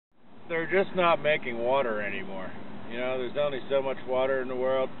They're just not making water anymore. You know, there's only so much water in the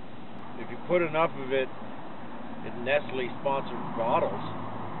world. If you put enough of it in Nestle-sponsored bottles,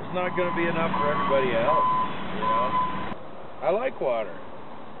 there's not going to be enough for everybody else, you know? I like water.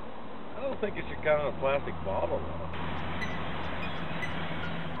 I don't think it should come in a plastic bottle, though.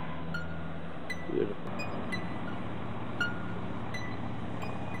 Beautiful.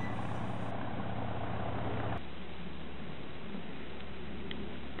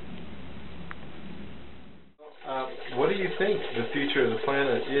 What do you think the future of the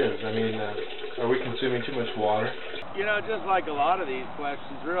planet is? I mean, are we consuming too much water? You know, just like a lot of these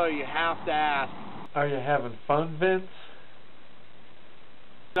questions, really, you have to ask, Are you having fun, Vince?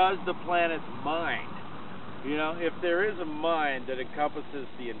 does the planet mind? You know, if there is a mind that encompasses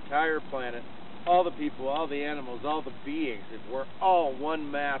the entire planet, all the people, all the animals, all the beings, if we're all one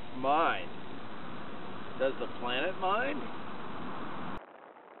mass mind, does the planet mind?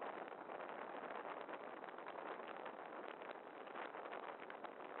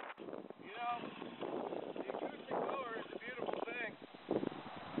 You know, the acoustic blower is a beautiful thing.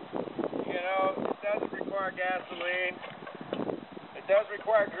 You know, it doesn't require gasoline. It does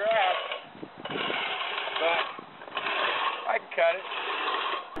require grass. But I can cut it.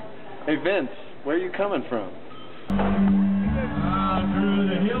 Hey, Vince, where are you coming from? Through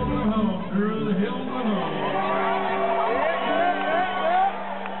the hills of home, through the hills of home.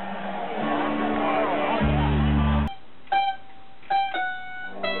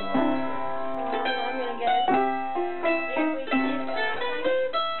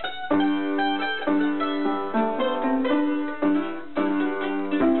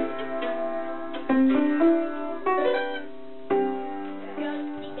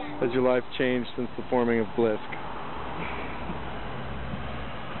 Has your life changed since the forming of Blisk?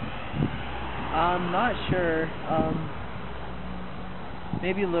 I'm not sure.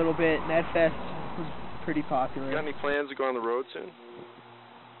 Maybe a little bit. NetFest was pretty popular. You got any plans to go on the road soon?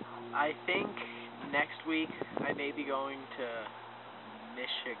 I think next week I may be going to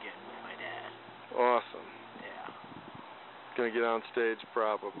Michigan with my dad. Awesome. Yeah. Gonna get on stage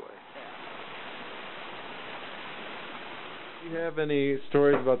probably. Do you have any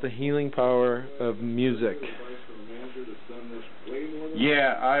stories about the healing power of music?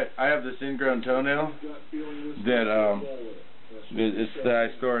 Yeah, I have this ingrown toenail that I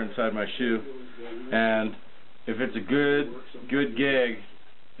store inside my shoe, and if it's a good gig,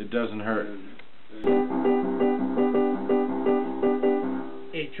 it doesn't hurt.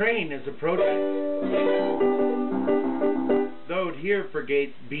 A train is approaching. Load here for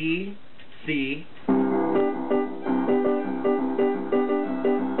gates B, C.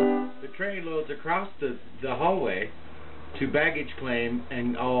 The train loads across the hallway to baggage claim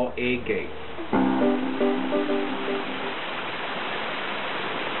and all A gates.